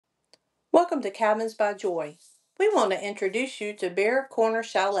Welcome to Cabins by Joy. We want to introduce you to Bear Corner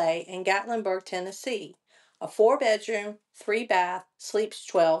Chalet in Gatlinburg, Tennessee, a 4-bedroom, 3-bath, sleeps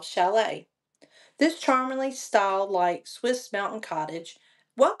 12 chalet. This charmingly styled like Swiss mountain cottage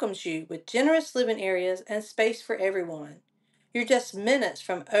welcomes you with generous living areas and space for everyone. You're just minutes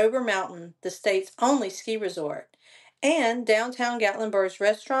from Ober Mountain, the state's only ski resort, and downtown Gatlinburg's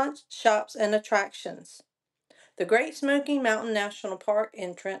restaurants, shops, and attractions. The Great Smoky Mountain National Park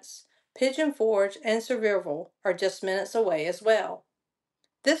entrance, Pigeon Forge, and Sevierville are just minutes away as well.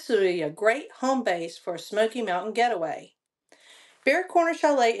 This will be a great home base for a Smoky Mountain getaway. Bear Corner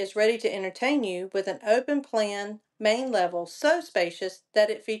Chalet is ready to entertain you with an open plan main level so spacious that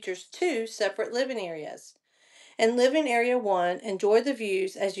it features 2 separate living areas. In Living Area 1, enjoy the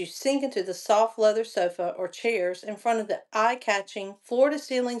views as you sink into the soft leather sofa or chairs in front of the eye-catching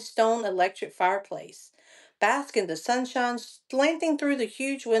floor-to-ceiling stone electric fireplace. Bask in the sunshine slanting through the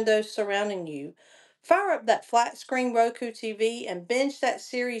huge windows surrounding you. Fire up that flat-screen Roku TV and binge that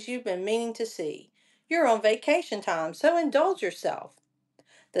series you've been meaning to see. You're on vacation time, so indulge yourself.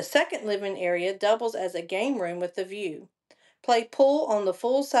 The second living area doubles as a game room with a view. Play pool on the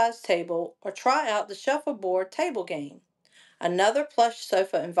full-size table or try out the shuffleboard table game. Another plush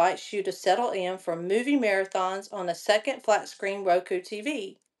sofa invites you to settle in for movie marathons on a second flat-screen Roku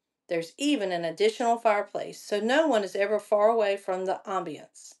TV. There's even an additional fireplace, so no one is ever far away from the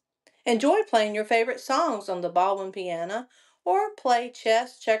ambience. Enjoy playing your favorite songs on the ballroom piano or play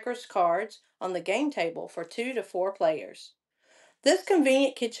chess, checkers, cards on the game table for 2 to 4 players. This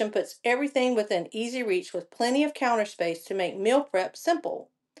convenient kitchen puts everything within easy reach with plenty of counter space to make meal prep simple.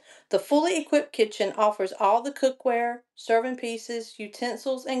 The fully equipped kitchen offers all the cookware, serving pieces,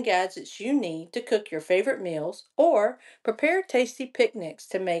 utensils, and gadgets you need to cook your favorite meals or prepare tasty picnics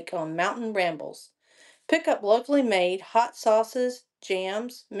to make on mountain rambles. Pick up locally made hot sauces,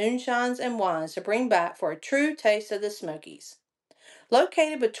 jams, moonshines, and wines to bring back for a true taste of the Smokies.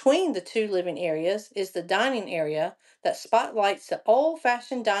 Located between the 2 living areas is the dining area that spotlights the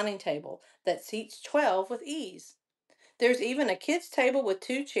old-fashioned dining table that seats 12 with ease. There's even a kids' table with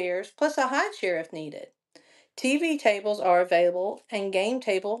 2 chairs plus a high chair if needed. TV tables are available and game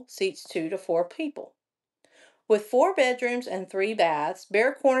table seats 2 to 4 people. With 4 bedrooms and 3 baths,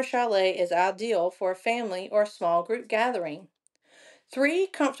 Bear Corner Chalet is ideal for a family or small group gathering. 3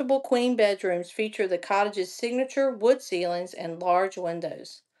 comfortable queen bedrooms feature the cottage's signature wood ceilings and large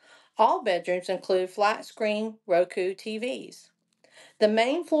windows. All bedrooms include flat-screen Roku TVs. The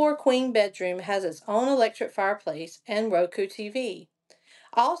main floor queen bedroom has its own electric fireplace and Roku TV.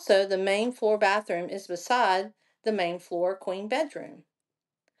 Also, the main floor bathroom is beside the main floor queen bedroom.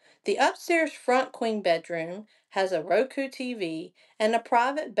 The upstairs front queen bedroom has a Roku TV and a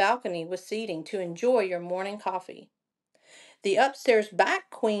private balcony with seating to enjoy your morning coffee. The upstairs back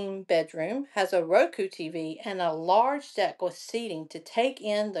queen bedroom has a Roku TV and a large deck with seating to take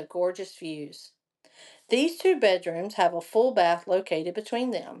in the gorgeous views. These 2 bedrooms have a full bath located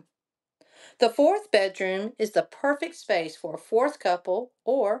between them. The 4th bedroom is the perfect space for a 4th couple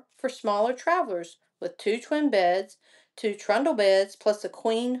or for smaller travelers with 2 twin beds, 2 trundle beds, plus a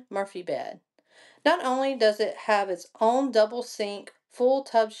queen Murphy bed. Not only does it have its own double sink, full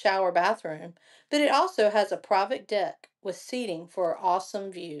tub shower bathroom, but it also has a private deck with seating for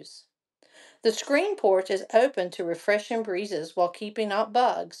awesome views. The screen porch is open to refreshing breezes while keeping out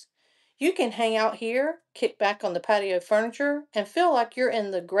bugs. You can hang out here, kick back on the patio furniture, and feel like you're in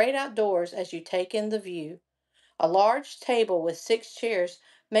the great outdoors as you take in the view. A large table with 6 chairs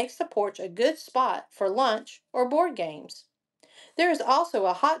makes the porch a good spot for lunch or board games. There is also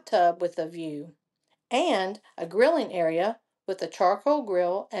a hot tub with a view and a grilling area with a charcoal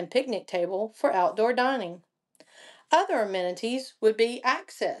grill and picnic table for outdoor dining. Other amenities would be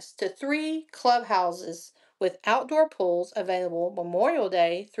access to 3 clubhouses with outdoor pools available Memorial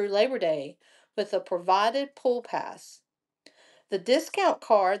Day through Labor Day with a provided pool pass. The discount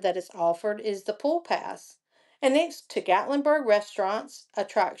card that is offered is the Pool Pass, and it's to Gatlinburg restaurants,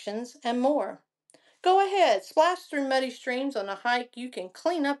 attractions, and more. Go ahead, splash through muddy streams on a hike you can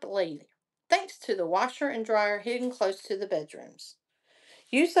clean up later, thanks to the washer and dryer hidden close to the bedrooms.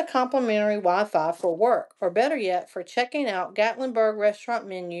 Use the complimentary Wi-Fi for work, or better yet, for checking out Gatlinburg restaurant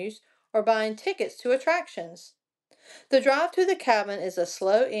menus or buying tickets to attractions. The drive to the cabin is a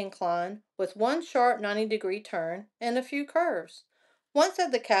slow incline with one sharp 90-degree turn and a few curves. Once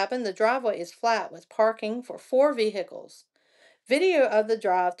at the cabin, the driveway is flat with parking for 4 vehicles. Video of the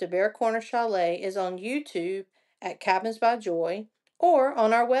drive to Bear Corner Chalet is on YouTube at Cabins by Joy or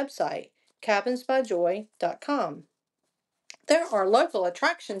on our website, cabinsbyjoy.com. There are local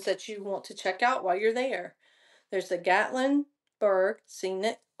attractions that you want to check out while you're there. There's the Gatlinburg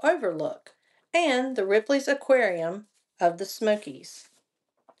Scenic overlook, and the Ripley's Aquarium of the Smokies.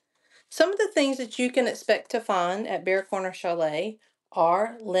 Some of the things that you can expect to find at Bear Corner Chalet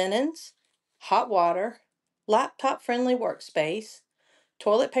are linens, hot water, laptop-friendly workspace,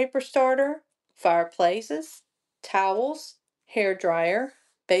 toilet paper starter, fireplaces, towels, hair dryer,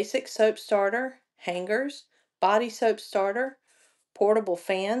 basic soap starter, hangers, body soap starter, portable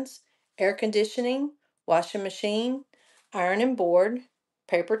fans, air conditioning, washing machine, iron and board,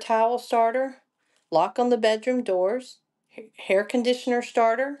 paper towel starter, lock on the bedroom doors, hair conditioner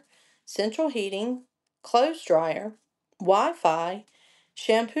starter, central heating, clothes dryer, Wi-Fi,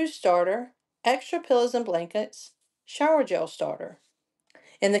 shampoo starter, extra pillows and blankets, shower gel starter.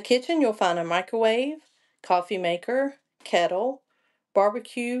 In the kitchen, you'll find a microwave, coffee maker, kettle,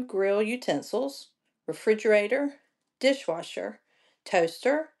 barbecue grill utensils, refrigerator, dishwasher,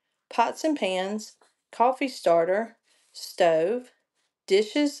 toaster, pots and pans, coffee starter, stove,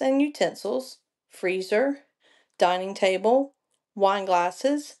 dishes and utensils, freezer, dining table, wine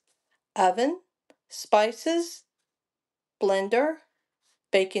glasses, oven, spices, blender,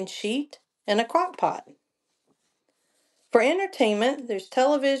 baking sheet, and a crock pot. For entertainment, there's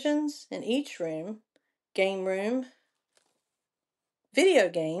televisions in each room, game room, video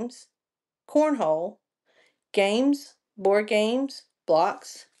games, cornhole, games, board games,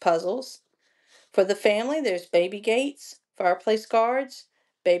 blocks, puzzles. For the family, there's baby gates, fireplace guards,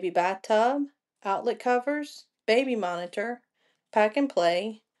 baby bathtub, outlet covers, baby monitor, pack and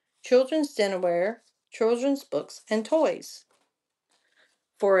play, children's dinnerware, children's books and toys.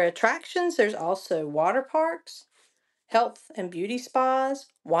 For attractions, there's also water parks, health and beauty spas,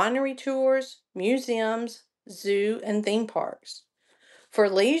 winery tours, museums, zoo, and theme parks. For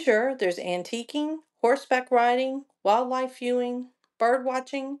leisure, there's antiquing, horseback riding, wildlife viewing, bird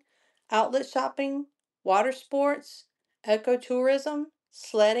watching, outlet shopping, water sports, ecotourism,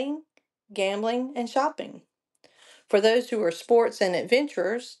 sledding, gambling, and shopping. For those who are sports and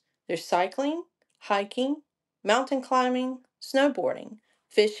adventurers, there's cycling, hiking, mountain climbing, snowboarding,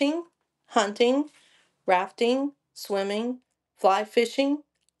 fishing, hunting, rafting, swimming, fly fishing,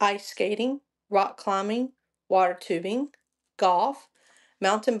 ice skating, rock climbing, water tubing, golf,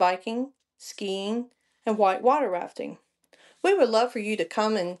 mountain biking, skiing, and whitewater rafting. We would love for you to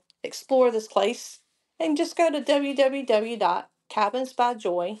come and explore this place and just go to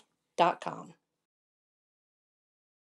www.cabinsbyjoy.com.